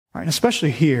Right, and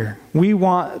especially here, we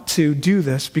want to do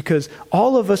this because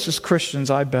all of us as Christians,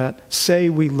 I bet, say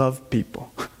we love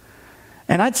people.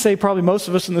 And I'd say probably most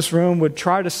of us in this room would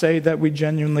try to say that we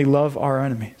genuinely love our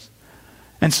enemies.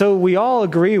 And so we all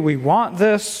agree we want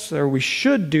this or we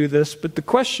should do this, but the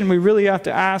question we really have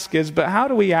to ask is, but how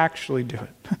do we actually do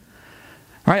it?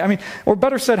 Right? I mean, or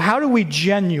better said, how do we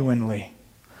genuinely,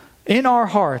 in our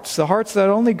hearts, the hearts that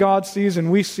only God sees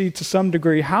and we see to some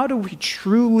degree, how do we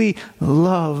truly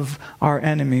love our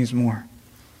enemies more?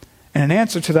 And an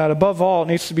answer to that, above all, it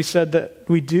needs to be said that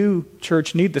we do,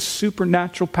 church, need the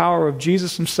supernatural power of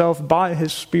Jesus himself by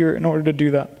his Spirit in order to do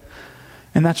that.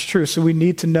 And that's true. So we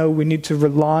need to know, we need to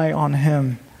rely on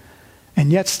him.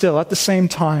 And yet still, at the same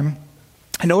time,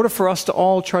 in order for us to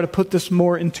all try to put this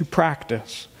more into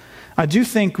practice, I do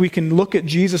think we can look at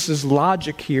Jesus'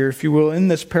 logic here, if you will, in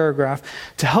this paragraph,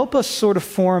 to help us sort of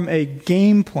form a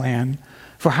game plan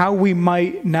for how we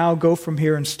might now go from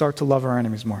here and start to love our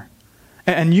enemies more.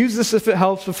 And use this if it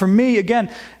helps. But for me,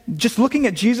 again, just looking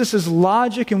at Jesus'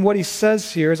 logic and what he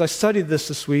says here, as I studied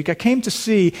this week, I came to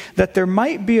see that there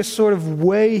might be a sort of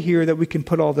way here that we can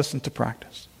put all this into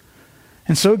practice.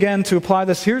 And so again, to apply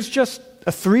this, here's just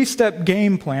a 3-step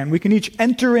game plan we can each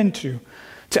enter into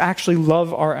to actually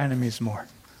love our enemies more.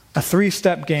 A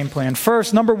 3-step game plan.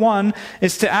 First, number 1,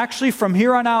 is to actually from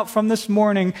here on out, from this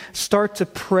morning, start to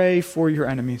pray for your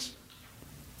enemies.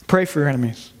 Pray for your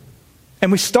enemies.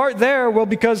 And we start there, well,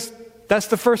 because that's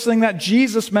the first thing that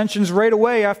Jesus mentions right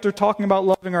away after talking about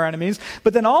loving our enemies.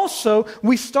 But then also,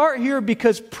 we start here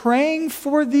because praying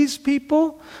for these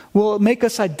people will make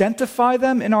us identify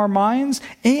them in our minds,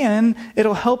 and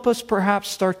it'll help us perhaps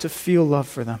start to feel love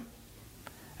for them.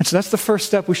 And so that's the first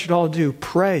step we should all do.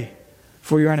 Pray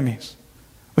for your enemies.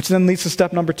 Which then leads to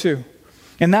step number 2.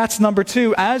 And that's number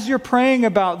 2. As you're praying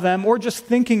about them or just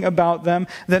thinking about them,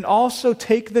 then also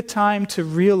take the time to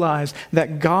realize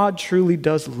that God truly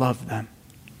does love them.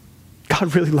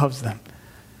 God really loves them.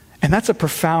 And that's a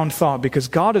profound thought because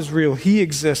God is real. He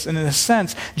exists. And in a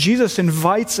sense, Jesus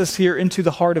invites us here into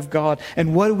the heart of God.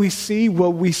 And what do we see?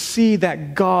 Well, we see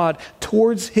that God,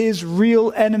 towards his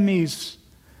real enemies,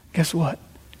 guess what?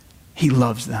 He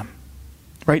loves them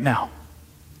right now.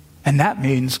 And that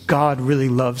means God really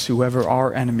loves whoever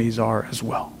our enemies are as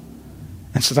well.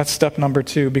 And so that's step number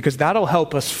 2, because that'll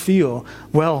help us feel,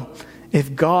 well,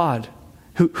 if God,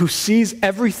 who sees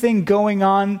everything going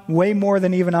on way more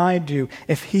than even I do,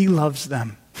 if he loves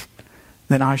them,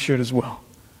 then I should as well.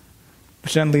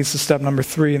 Which then leads to step number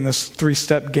 3 in this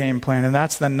 3-step game plan. And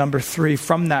that's then number 3,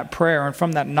 from that prayer and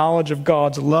from that knowledge of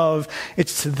God's love,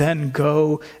 it's to then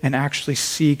go and actually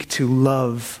seek to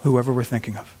love whoever we're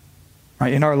thinking of.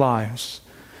 Right, in our lives.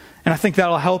 And I think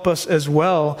that'll help us as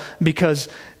well because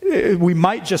we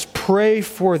might just pray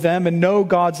for them and know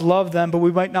God's love them, but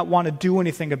we might not want to do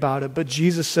anything about it. But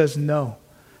Jesus says, no,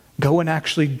 go and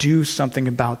actually do something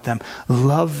about them.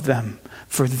 Love them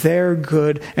for their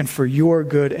good and for your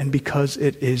good and because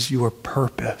it is your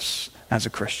purpose as a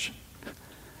Christian.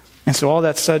 And so all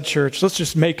that said, church, let's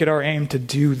just make it our aim to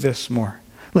do this more.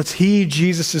 Let's heed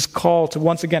Jesus' call to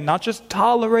once again, not just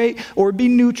tolerate or be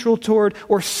neutral toward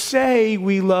or say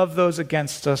we love those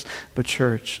against us, but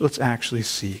church, let's actually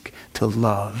seek to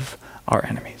love our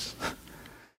enemies.